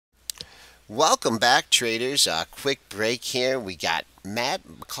Welcome back, traders. Quick break here. We got Matt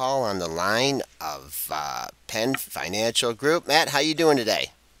McCall on the line of Penn Financial Group. Matt, how you doing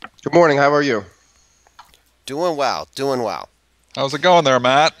today? Good morning. How are you? Doing well. Doing well. How's it going there,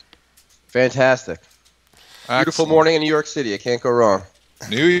 Matt? Fantastic. Beautiful Excellent. morning in New York City. I can't go wrong.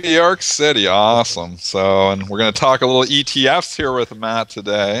 New York City, awesome. And we're going to talk a little ETFs here with Matt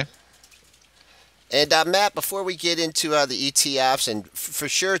today. And Matt, before we get into the ETFs, and for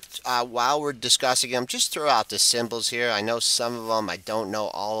sure, while we're discussing them, just throw out the symbols here. I know some of them, I don't know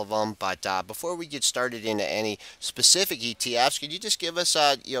all of them, but before we get started into any specific ETFs, could you just give us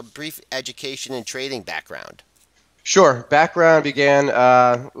a brief education and trading background? Sure. Background began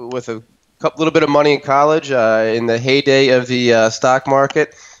with a little bit of money in college in the heyday of the stock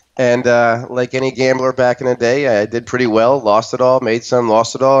market. And like any gambler back in the day, I did pretty well, lost it all, made some,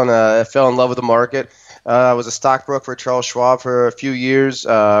 lost it all, and I fell in love with the market. I was a stockbroker for Charles Schwab for a few years,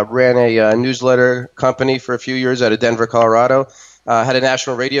 ran a newsletter company for a few years out of Denver, Colorado, had a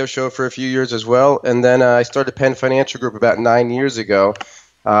national radio show for a few years as well, and then I started Penn Financial Group about 9 years ago.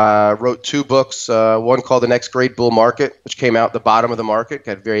 Wrote two books, one called The Next Great Bull Market, which came out at the bottom of the market,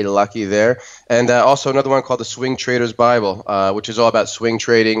 got very lucky there, and also another one called The Swing Trader's Bible, which is all about swing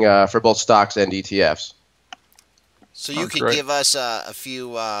trading for both stocks and ETFs. So you could give us a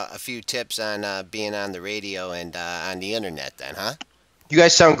few tips on being on the radio and on the internet then, huh? You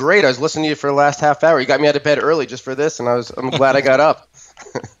guys sound great. I was listening to you for the last half hour. You got me out of bed early just for this, and I'm glad I got up.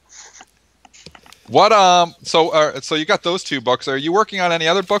 So you got those two books. Are you working on any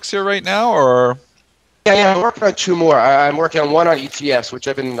other books here right now, or? Yeah, I'm working on two more. I'm working on one on ETFs, which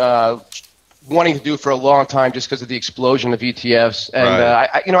I've been wanting to do for a long time, just because of the explosion of ETFs. And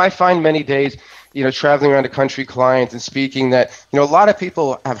Right. I find many days, traveling around the country, clients and speaking, that a lot of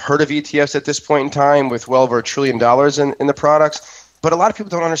people have heard of ETFs at this point in time, with well over $1 trillion in the products. But a lot of people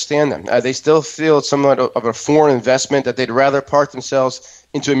don't understand them. They still feel it's somewhat of a foreign investment, that they'd rather park themselves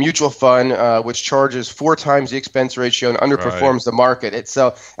into a mutual fund, which charges 4 times the expense ratio and underperforms the market.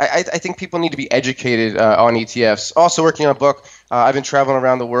 I think people need to be educated on ETFs. Also working on a book. I've been traveling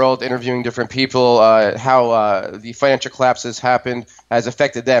around the world, interviewing different people, how the financial collapse has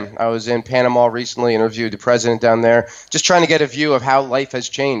affected them. I was in Panama recently, interviewed the president down there, just trying to get a view of how life has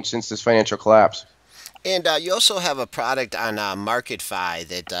changed since this financial collapse. And you also have a product on MarketFi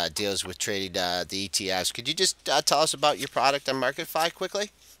that deals with trading the ETFs. Could you just tell us about your product on MarketFi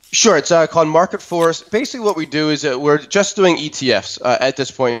quickly? Sure. It's called Market Force. Basically what we do is we're just doing ETFs at this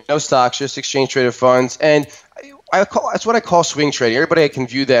point. No stocks, just exchange-traded funds. And that's what I call swing trading. Everybody can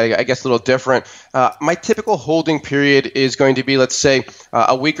view that, I guess, a little different. My typical holding period is going to be, let's say,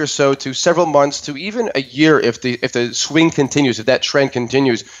 a week or so to several months to even a year if the swing continues, if that trend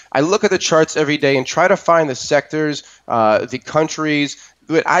continues. I look at the charts every day and try to find the sectors, the countries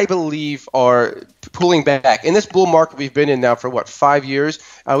that I believe are pulling back. In this bull market we've been in now for, 5 years,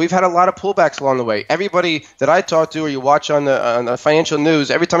 we've had a lot of pullbacks along the way. Everybody that I talk to or you watch on the financial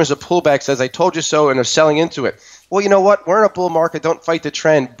news, every time there's a pullback says, "I told you so," and they're selling into it. Well, you know what? We're in a bull market. Don't fight the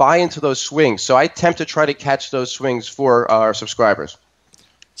trend. Buy into those swings. So I attempt to try to catch those swings for our subscribers.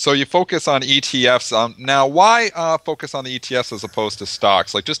 So you focus on ETFs. Now, why focus on the ETFs as opposed to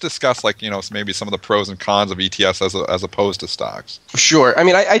stocks? Just discuss, maybe some of the pros and cons of ETFs as opposed to stocks. Sure. I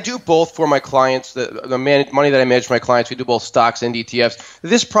mean, I do both for my clients. The money that I manage for my clients, we do both stocks and ETFs.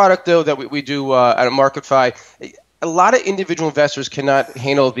 This product, though, that we do at MarketFi, a lot of individual investors cannot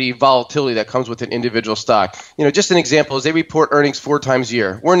handle the volatility that comes with an individual stock. Just an example is they report earnings 4 times a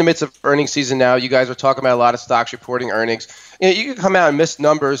year. We're in the midst of earnings season now. You guys are talking about a lot of stocks reporting earnings. You can come out and miss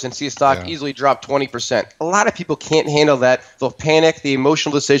numbers and see a stock easily drop 20%. A lot of people can't handle that. They'll panic, the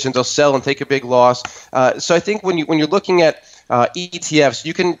emotional decisions, they'll sell and take a big loss. So I think when you're looking at ETFs,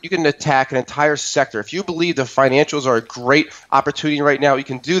 you can attack an entire sector. If you believe the financials are a great opportunity right now, you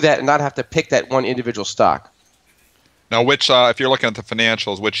can do that and not have to pick that one individual stock. Now, if you're looking at the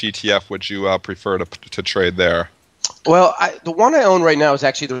financials, which ETF would you prefer to trade there? Well, the one I own right now is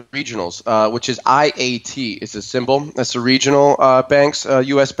actually the regionals, which is IAT is the symbol. That's the regional banks,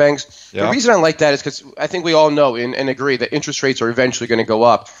 U.S. banks. Yeah. The reason I like that is because I think we all know and agree that interest rates are eventually going to go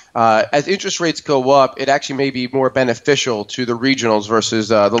up. As interest rates go up, it actually may be more beneficial to the regionals versus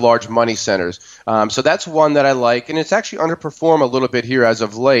the large money centers. So that's one that I like, and it's actually underperformed a little bit here as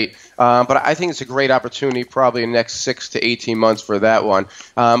of late. But I think it's a great opportunity probably in the next 6 to 18 months for that one.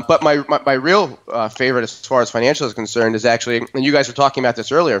 But my real favorite as far as financial is concerned is actually, and you guys were talking about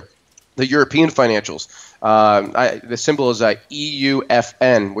this earlier, the European financials. The symbol is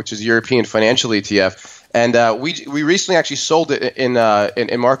EUFN, which is European Financial ETF. And we recently actually sold it in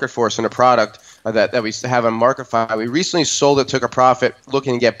Market Force in a product that we have on MarketFi. We recently sold it, took a profit,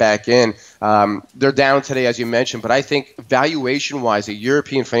 looking to get back in. They're down today, as you mentioned, but I think valuation-wise, the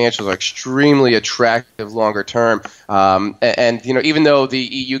European financials are extremely attractive longer term. And even though the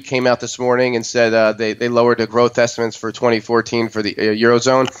EU came out this morning and said they lowered the growth estimates for 2014 for the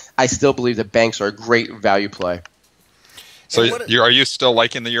Eurozone, I still believe the banks are a great value play. So are you still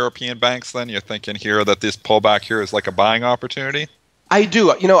liking the European banks then? You're thinking here that this pullback here is like a buying opportunity? I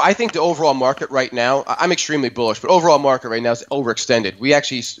do. I think the overall market right now, I'm extremely bullish, but overall market right now is overextended.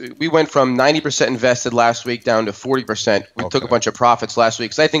 We went from 90% invested last week down to 40%. We took a bunch of profits last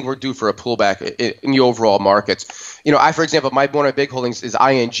week because I think we're due for a pullback in the overall markets. For example, one of my big holdings is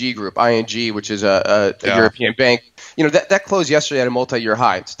ING Group, ING, which is a European bank. That closed yesterday at a multi-year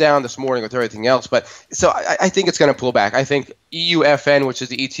high. It's down this morning with everything else, but so I think it's going to pull back. I think EUFN, which is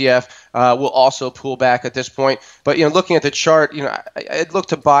the ETF, will also pull back at this point. But looking at the chart, I'd look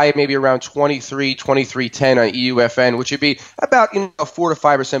to buy maybe around 23.10 on EUFN, which would be about a 4 to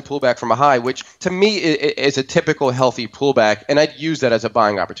 5% pullback from a high, which to me is a typical healthy pullback, and I'd use that as a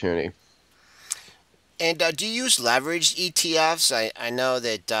buying opportunity. And do you use leveraged ETFs? I know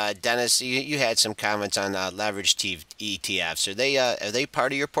that Dennis, you had some comments on leveraged ETFs. Are they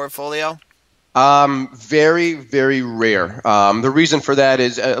part of your portfolio? Very, very rare. The reason for that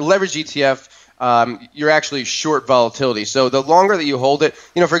is a leveraged ETF. You're actually short volatility. So the longer that you hold it,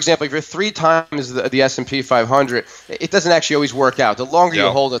 for example, if you're 3 times the S&P 500, it doesn't actually always work out. The longer you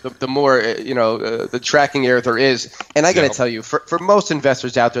hold it, the more the tracking error there is. And I got to tell you, for most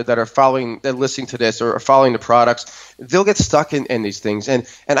investors out there that are listening to this or are following the products, they'll get stuck in these things. And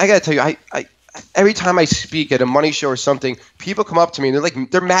I got to tell you, I every time I speak at a money show or something, people come up to me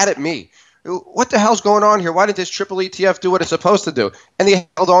and they're mad at me. What the hell's going on here? Why didn't this triple ETF do what it's supposed to do? And they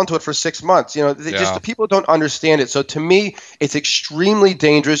held on to it for 6 months. The people don't understand it. So to me, it's extremely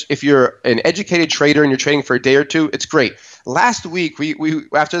dangerous. If you're an educated trader and you're trading for a day or two, it's great. Last week, we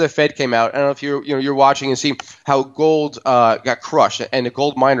after the Fed came out, I don't know if you're watching and see how gold got crushed and the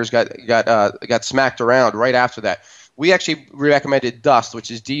gold miners got smacked around right after that. We actually recommended DUST,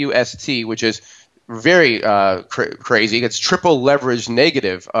 which is DUST, which is very crazy. It's triple leverage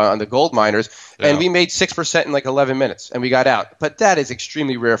negative on the gold miners, and we made 6% in 11 minutes, and we got out. But that is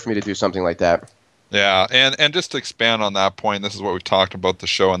extremely rare for me to do something like that. Yeah, and just to expand on that point, this is what we've talked about the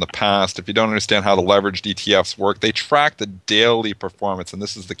show in the past. If you don't understand how the leveraged ETFs work, they track the daily performance, and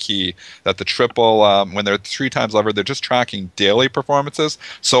this is the key, that the triple, when they're 3 times levered, they're just tracking daily performances.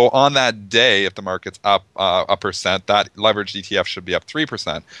 So on that day, if the market's up a percent, that leveraged ETF should be up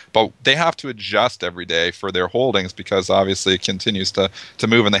 3%. But they have to adjust every day for their holdings because obviously it continues to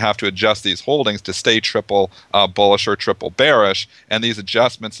move, and they have to adjust these holdings to stay triple bullish or triple bearish. And these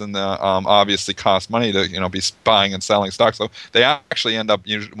adjustments in the obviously cost money to be buying and selling stocks. So they actually end up,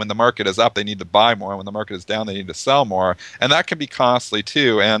 when the market is up, they need to buy more. When the market is down, they need to sell more, and that can be costly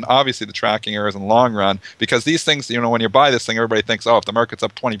too. And obviously the tracking errors in the long run, because these things, when you buy this thing, everybody thinks, oh, if the market's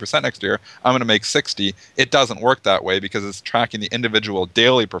up 20% next year, I'm going to make 60. It doesn't work that way because it's tracking the individual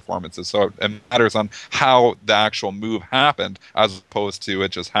daily performances. So it matters on how the actual move happened as opposed to it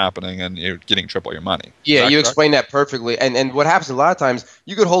just happening and you're getting triple your money. Yeah, you explained that perfectly. And what happens a lot of times,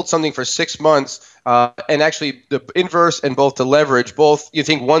 you could hold something for 6 months. And actually, the inverse and both the leverage, you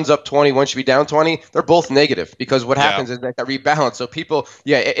think one's up 20, one should be down 20. They're both negative because what happens is that rebalance. So people,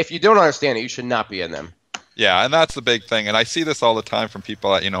 if you don't understand it, you should not be in them. Yeah, and that's the big thing. And I see this all the time from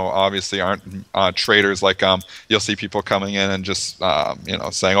people that, obviously aren't traders. You'll see people coming in and just,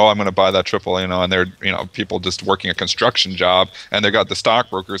 saying, oh, I'm going to buy that triple, and they're, people just working a construction job, and the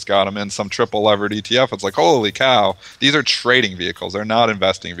stockbrokers got them in some triple levered ETF. It's like, holy cow, these are trading vehicles. They're not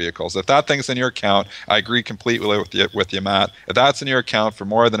investing vehicles. If that thing's in your account, I agree completely with you, Matt. If that's in your account for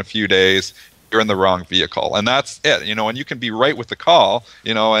more than a few days, you're in the wrong vehicle, and that's it. And you can be right with the call,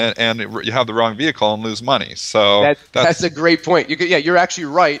 and you have the wrong vehicle and lose money. So that's a great point. You're actually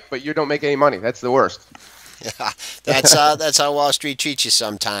right, but you don't make any money. That's the worst. Yeah, that's how Wall Street treats you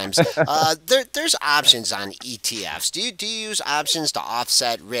sometimes. There's options on ETFs. Do you use options to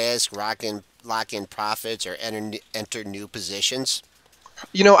offset risk, lock in profits, or enter new positions?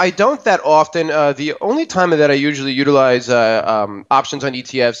 I don't that often. The only time that I usually utilize options on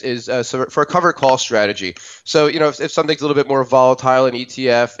ETFs is for a covered call strategy. So, if something's a little bit more volatile in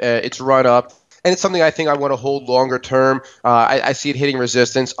ETF, it's run up, and it's something I think I want to hold longer term. I see it hitting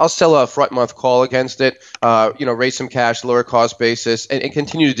resistance. I'll sell a front month call against it, raise some cash, lower cost basis, and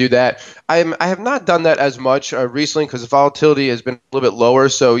continue to do that. I have not done that as much recently because the volatility has been a little bit lower,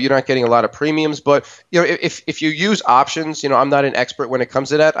 so you're not getting a lot of premiums. But if you use options, I'm not an expert when it comes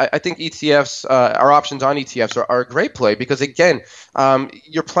to that. I think ETFs, our options on ETFs are a great play because again,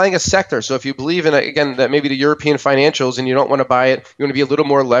 you're playing a sector. So if you believe in again that maybe the European financials and you don't want to buy it, you want to be a little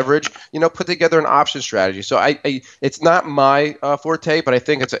more leverage, put together an option strategy. So it's not my forte, but I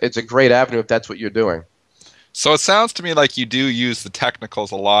think it's a great avenue if that's what you're doing. So it sounds to me like you do use the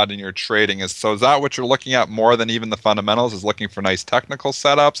technicals a lot in your trading. So is that what you're looking at more than even the fundamentals? Is looking for nice technical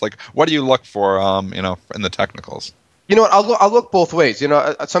setups? Like, what do you look for, in the technicals? You know what? I'll look both ways.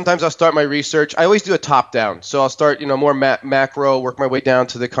 Sometimes I'll start my research. I always do a top down. So I'll start, more macro, work my way down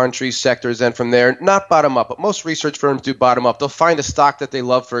to the countries, sectors, and from there, not bottom up. But most research firms do bottom up. They'll find a stock that they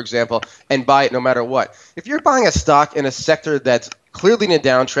love, for example, and buy it no matter what. If you're buying a stock in a sector that's clearly in a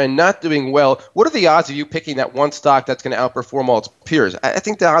downtrend, not doing well, what are the odds of you picking that one stock that's going to outperform all its peers? I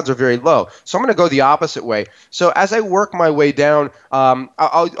think the odds are very low. So I'm going to go the opposite way. So as I work my way down,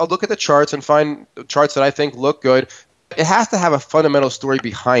 I'll look at the charts and find charts that I think look good. It has to have a fundamental story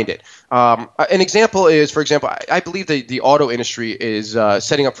behind it. An example is, for example, I believe the auto industry is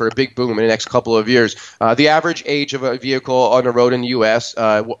setting up for a big boom in the next couple of years. The average age of a vehicle on the road in the U.S.,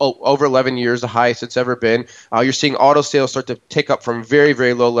 over 11 years, the highest it's ever been. You're seeing auto sales start to tick up from very,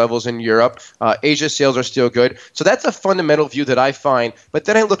 very low levels in Europe. Asia sales are still good. So that's a fundamental view that I find. But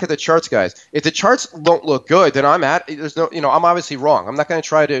then I look at the charts, guys. If the charts don't look good, then I'm obviously wrong. I'm not going to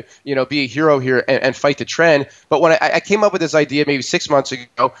try to, be a hero here and fight the trend. But when I came up with this idea maybe 6 months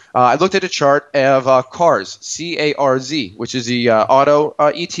ago, I looked at a chart of CARS, C-A-R-Z, which is the auto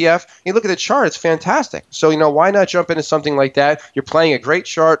ETF. And you look at the chart, it's fantastic. So, why not jump into something like that? You're playing a great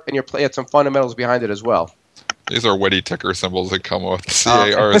chart, and you're playing some fundamentals behind it as well. These are witty ticker symbols that come with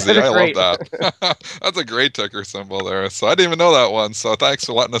C-A-R-Z. I love that. That's a great ticker symbol there. So I didn't even know that one. So thanks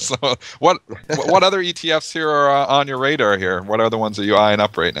for letting us know. What other ETFs here are on your radar here? What are the ones that you eyeing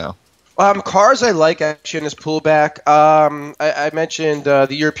up right now? Cars I like actually in this pullback. I mentioned the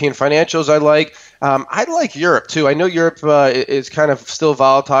European financials I like. I like Europe too. I know Europe is kind of still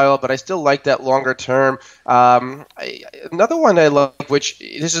volatile, but I still like that longer term. Another one I like, which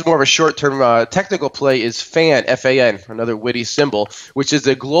this is more of a short-term technical play, is FAN, F-A-N, another witty symbol, which is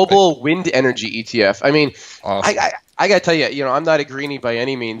the Global Wind Energy ETF. I mean, awesome. I got to tell you, I'm not a greenie by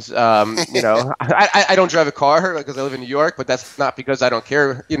any means. I don't drive a car because I live in New York, but that's not because I don't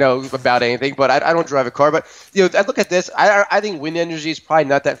care, about anything. But I don't drive a car. But, I look at this. I think wind energy is probably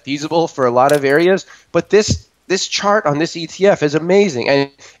not that feasible for a lot of areas. But this chart on this ETF is amazing.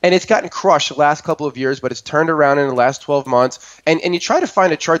 And it's gotten crushed the last couple of years, but it's turned around in the last 12 months. And you try to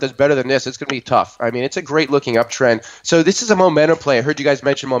find a chart that's better than this, it's going to be tough. I mean, it's a great looking uptrend. So this is a momentum play. I heard you guys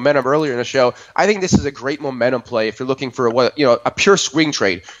mention momentum earlier in the show. I think this is a great momentum play if you're looking for a pure swing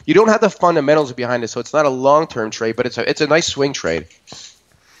trade. You don't have the fundamentals behind it, so it's not a long-term trade, but it's a nice swing trade.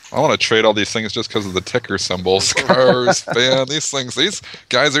 I want to trade all these things just because of the ticker symbols. Cars, FAN, these things. These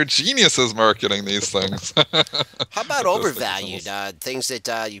guys are geniuses marketing these things. How about overvalued things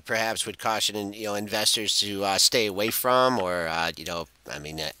that you perhaps would caution investors to stay away from, or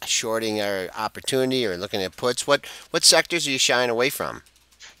shorting or opportunity, or looking at puts? What sectors are you shying away from?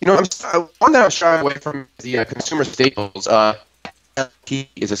 One that I'm shying away from is the consumer staples.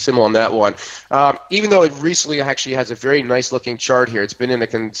 Is a symbol on that one. Even though it recently actually has a very nice looking chart here, it's been in a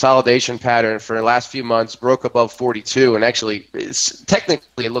consolidation pattern for the last few months, broke above 42, and actually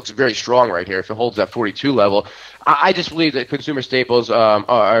technically it looks very strong right here if it holds that 42 level. I just believe that consumer staples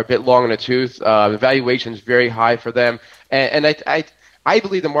are a bit long in the tooth. The valuation is very high for them, and I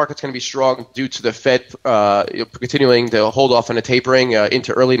believe the market's going to be strong due to the Fed continuing to hold off on the tapering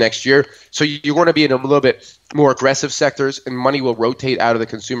into early next year. So you're going to be in a little bit more aggressive sectors, and money will rotate out of the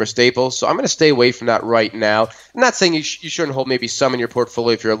consumer staples. So I'm going to stay away from that right now. I'm not saying you shouldn't hold maybe some in your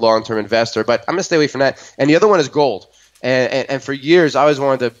portfolio if you're a long-term investor, but I'm going to stay away from that. And the other one is gold. And for years, I was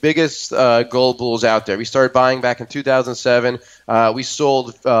one of the biggest gold bulls out there. We started buying back in 2007. We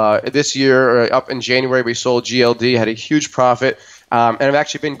sold this year, up in January, we sold GLD, had a huge profit. And I've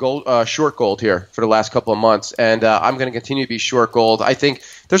actually been short gold here for the last couple of months, and I'm going to continue to be short gold. I think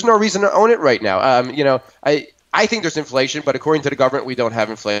there's no reason to own it right now. I think there's inflation, but according to the government, we don't have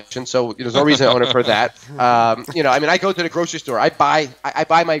inflation, so there's no reason to own it for that. I go to the grocery store. I buy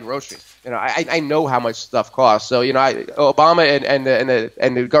my groceries. I know how much stuff costs. So Obama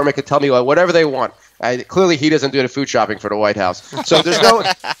and the government can tell me whatever they want. Clearly, he doesn't do the food shopping for the White House. So there's no,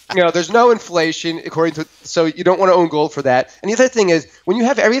 there's no inflation according to. So you don't want to own gold for that. And the other thing is, when you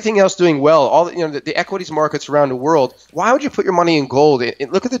have everything else doing well, all the equities markets around the world, why would you put your money in gold?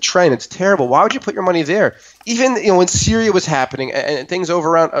 Look at the trend; it's terrible. Why would you put your money there? Even when Syria was happening and things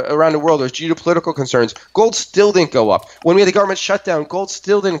around the world, there's geopolitical concerns. Gold still didn't go up. When we had the government shutdown, gold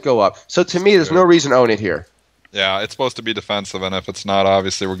still didn't go up. So to me, there's no reason to own it here. Yeah, it's supposed to be defensive, and if it's not,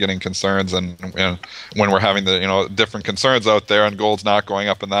 obviously we're getting concerns. And when we're having the different concerns out there, and gold's not going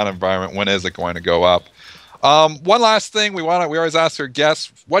up in that environment, when is it going to go up? One last thing we always ask our guests,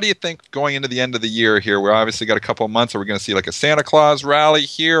 what do you think going into the end of the year here? We're obviously got a couple of months. Are we going to see like a Santa Claus rally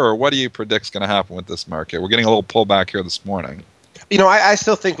here, or what do you predict is going to happen with this market? We're getting a little pullback here this morning. I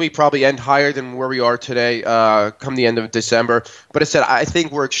still think we probably end higher than where we are today come the end of December. But I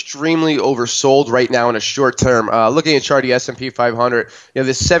think we're extremely oversold right now in a short term. Looking at chart, the S&P 500,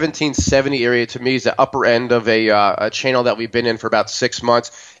 this 1770 area to me is the upper end of a channel that we've been in for about 6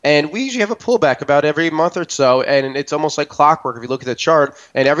 months. And we usually have a pullback about every month or so, and it's almost like clockwork if you look at the chart.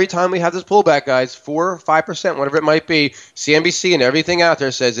 And every time we have this pullback, guys, 4 or 5%, whatever it might be, CNBC and everything out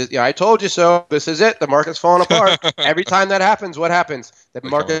there says, I told you so. This is it. The market's falling apart. Every time that happens, what happens? The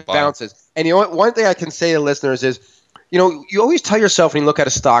market bounces. And one thing I can say to listeners is, you always tell yourself when you look at a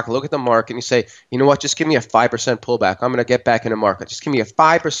stock, look at the market, and you say, you know what, just give me a 5% pullback. I'm going to get back in the market. Just give me a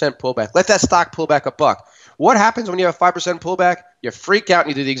 5% pullback. Let that stock pull back a buck. What happens when you have a 5% pullback? You freak out and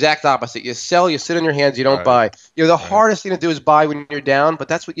you do the exact opposite. You sell, you sit on your hands, you don't buy. The hardest thing to do is buy when you're down, but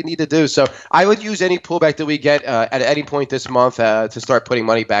that's what you need to do. So I would use any pullback that we get at any point this month to start putting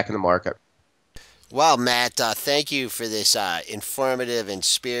money back in the market. Well, Matt, thank you for this informative and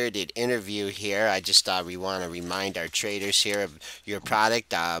spirited interview here. We want to remind our traders here of your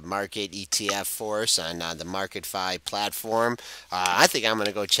product, Market ETF Force, on the MarketFi platform. I think I'm going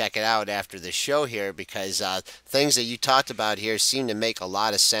to go check it out after the show here because things that you talked about here seem to make a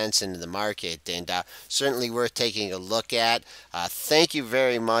lot of sense into the market and certainly worth taking a look at. Thank you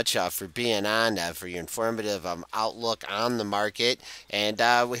very much for being on, for your informative outlook on the market, and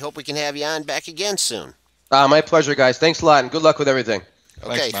we hope we can have you on back again soon. My pleasure, guys. Thanks a lot, and good luck with everything.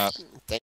 Okay. Thanks, Matt.